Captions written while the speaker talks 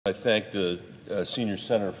I thank the senior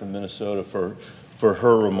senator from Minnesota for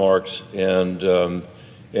her remarks and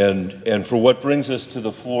for what brings us to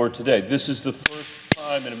the floor today. This is the first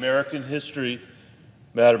time in American history,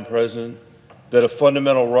 Madam President, that a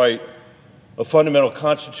fundamental right, a fundamental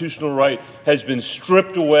constitutional right, has been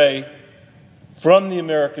stripped away from the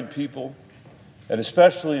American people, and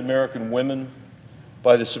especially American women,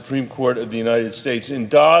 by the Supreme Court of the United States. In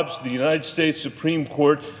Dobbs, the United States Supreme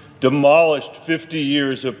Court demolished 50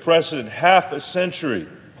 years of precedent, half a century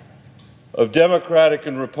of Democratic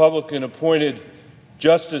and Republican appointed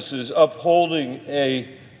justices upholding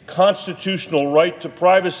a constitutional right to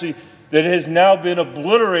privacy that has now been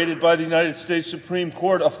obliterated by the United States Supreme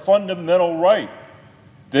Court, a fundamental right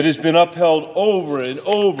that has been upheld over and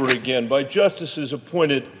over again by justices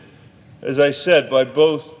appointed, as I said, by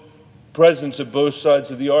both presidents of both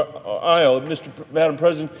sides of the aisle. Madam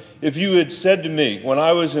President, if you had said to me when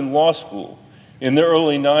I was in law school in the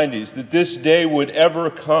early 90s that this day would ever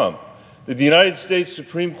come, that the United States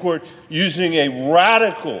Supreme Court, using a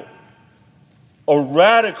radical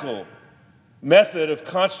method of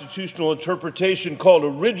constitutional interpretation called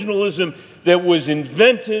originalism that was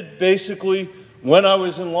invented basically when I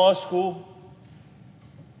was in law school,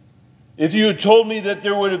 if you had told me that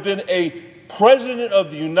there would have been a President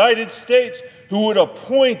of the United States who would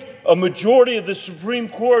appoint a majority of the Supreme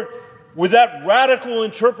Court with that radical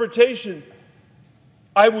interpretation,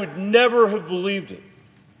 I would never have believed it.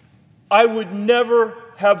 I would never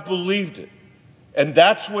have believed it. And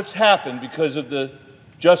that's what's happened because of the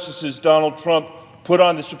justices Donald Trump put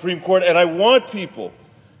on the Supreme Court. And I want people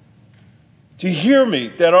to hear me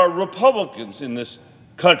that are Republicans in this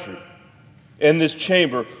country, in this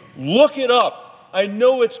chamber. Look it up. I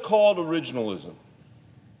know it's called originalism,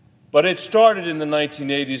 but it started in the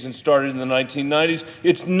 1980s and started in the 1990s.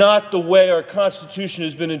 It's not the way our Constitution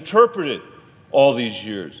has been interpreted all these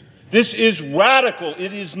years. This is radical.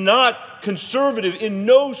 It is not conservative. In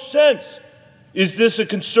no sense is this a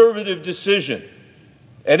conservative decision.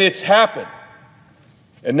 And it's happened.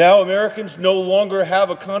 And now Americans no longer have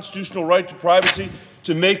a constitutional right to privacy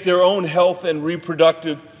to make their own health and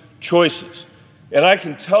reproductive choices. And I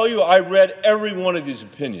can tell you, I read every one of these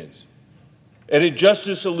opinions. And in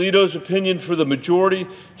Justice Alito's opinion for the majority,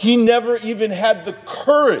 he never even had the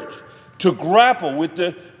courage to grapple with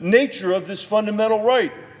the nature of this fundamental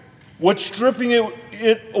right, what stripping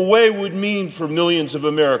it away would mean for millions of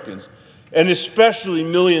Americans, and especially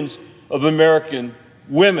millions of American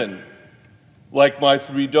women, like my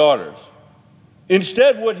 3 daughters.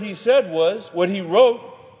 Instead, what he said was, what he wrote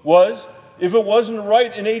was, if it wasn't a right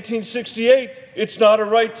in 1868, it's not a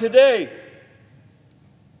right today.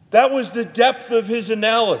 That was the depth of his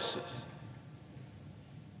analysis.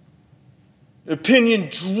 Opinion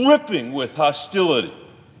dripping with hostility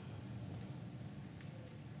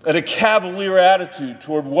and a cavalier attitude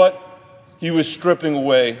toward what he was stripping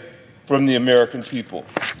away from the American people.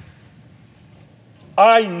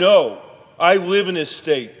 I know I live in a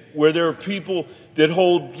state where there are people that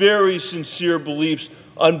hold very sincere beliefs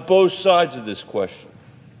on both sides of this question.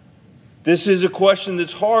 This is a question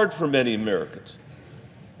that's hard for many Americans.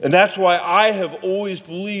 And that's why I have always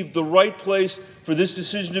believed the right place for this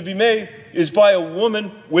decision to be made is by a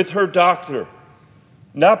woman with her doctor,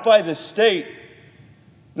 not by the state,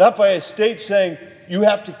 not by a state saying you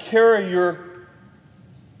have to carry your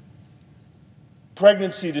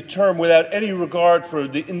pregnancy to term without any regard for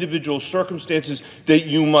the individual circumstances that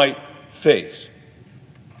you might face.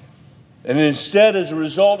 And instead, as a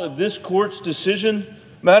result of this court's decision,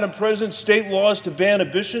 Madam President, state laws to ban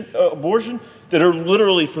abortion that are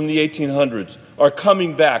literally from the 1800s are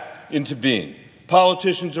coming back into being.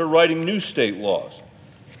 Politicians are writing new state laws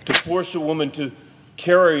to force a woman to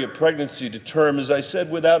carry a pregnancy to term, as I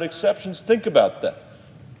said, without exceptions. Think about that.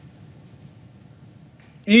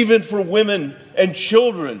 Even for women and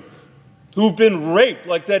children who've been raped,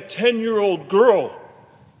 like that 10-year-old girl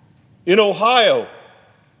in Ohio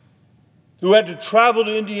who had to travel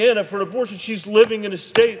to Indiana for an abortion. She's living in a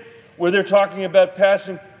state where they're talking about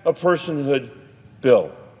passing a personhood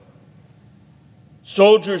bill.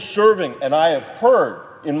 Soldiers serving, and I have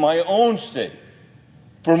heard in my own state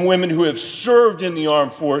from women who have served in the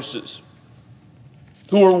armed forces,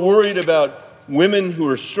 who are worried about women who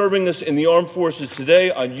are serving us in the armed forces today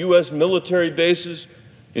on U.S. military bases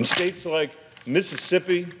in states like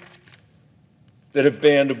Mississippi that have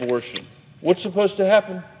banned abortion. What's supposed to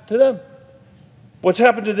happen to them? What's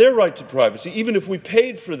happened to their right to privacy? Even if we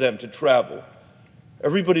paid for them to travel,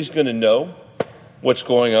 everybody's going to know what's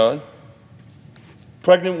going on.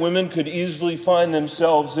 Pregnant women could easily find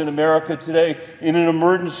themselves in America today in an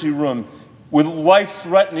emergency room with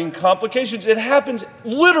life-threatening complications. It happens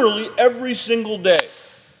literally every single day,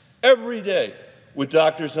 with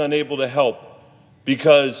doctors unable to help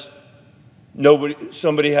because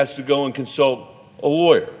somebody has to go and consult a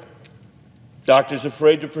lawyer. Doctors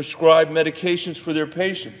afraid to prescribe medications for their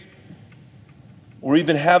patients, or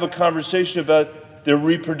even have a conversation about their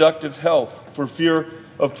reproductive health for fear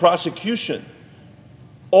of prosecution.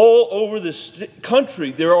 All over this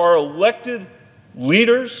country, there are elected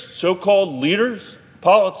leaders, so-called leaders,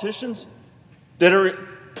 politicians, that are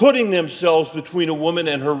putting themselves between a woman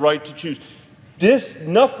and her right to choose.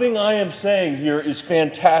 Nothing I am saying here is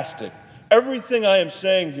fantastic. Everything I am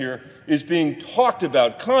saying here is being talked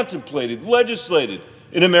about, contemplated, legislated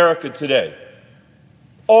in America today,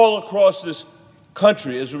 all across this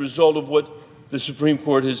country as a result of what the Supreme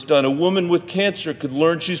Court has done. A woman with cancer could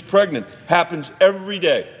learn she's pregnant. Happens every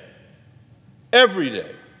day,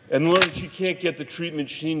 and learn she can't get the treatment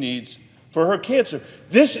she needs for her cancer.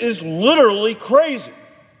 This is literally crazy.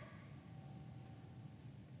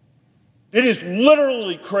 It is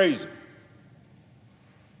literally crazy.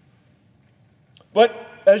 But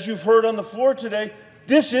as you've heard on the floor today,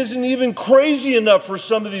 this isn't even crazy enough for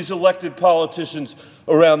some of these elected politicians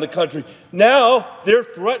around the country. Now they're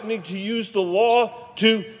threatening to use the law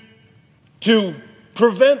to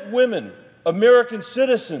prevent women, American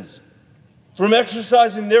citizens, from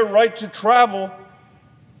exercising their right to travel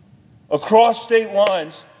across state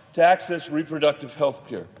lines to access reproductive health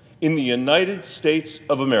care in the United States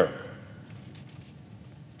of America.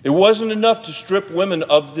 It wasn't enough to strip women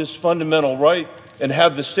of this fundamental right and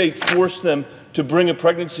have the state force them to bring a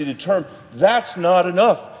pregnancy to term. That's not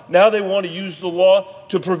enough. Now they want to use the law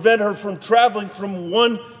to prevent her from traveling from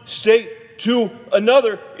one state to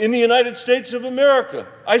another in the United States of America.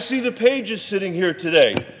 I see the Pages sitting here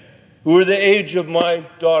today, who are the age of my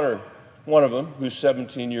daughter, one of them, who's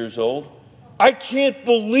 17 years old. I can't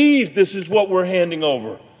believe this is what we're handing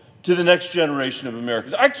over to the next generation of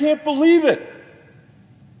Americans. I can't believe it.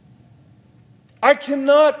 I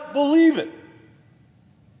cannot believe it.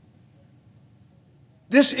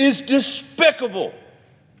 This is despicable,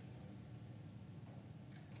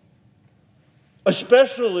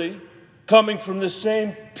 especially coming from the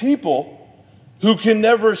same people who can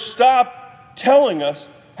never stop telling us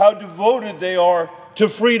how devoted they are to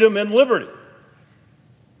freedom and liberty.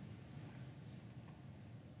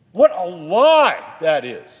 What a lie that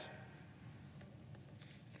is.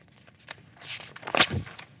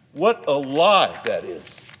 What a lie that is.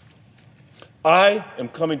 I am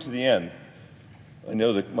coming to the end. I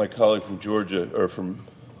know that my colleague from Georgia, or from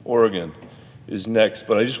Oregon, is next,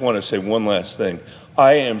 but I just want to say one last thing.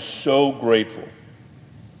 I am so grateful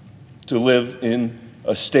to live in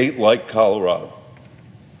a state like Colorado,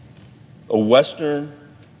 a western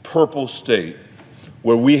purple state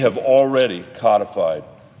where we have already codified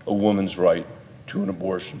a woman's right to an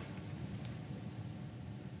abortion,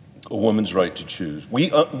 a woman's right to choose.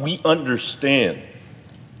 We understand,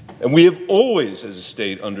 and we have always as a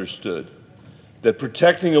state understood, that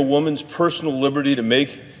protecting a woman's personal liberty to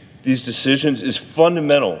make these decisions is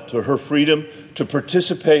fundamental to her freedom to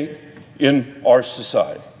participate in our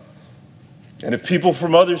society. And if people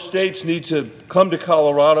from other states need to come to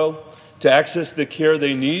Colorado to access the care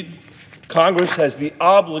they need, Congress has the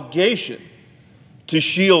obligation to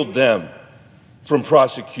shield them from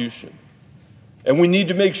prosecution. And we need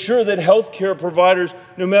to make sure that health care providers,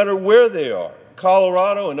 no matter where they are,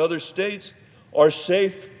 Colorado and other states, are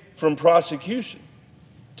safe from prosecution,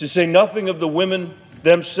 to say nothing of the women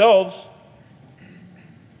themselves,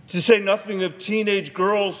 to say nothing of teenage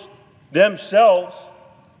girls themselves.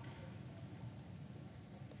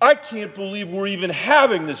 I can't believe we're even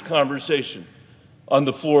having this conversation on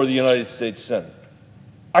the floor of the United States Senate.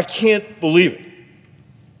 I can't believe it.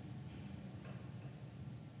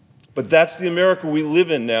 But that's the America we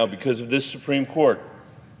live in now because of this Supreme Court,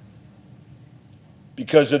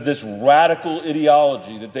 because of this radical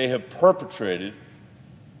ideology that they have perpetrated.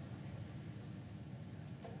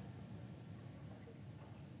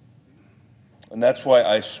 And that's why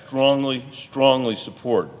I strongly, strongly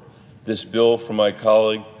support this bill from my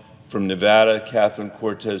colleague from Nevada, Catherine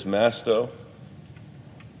Cortez Masto.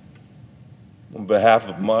 On behalf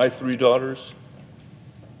of my 3 daughters,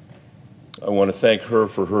 I want to thank her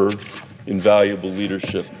for her invaluable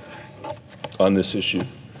leadership on this issue.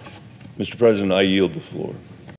 Mr. President, I yield the floor.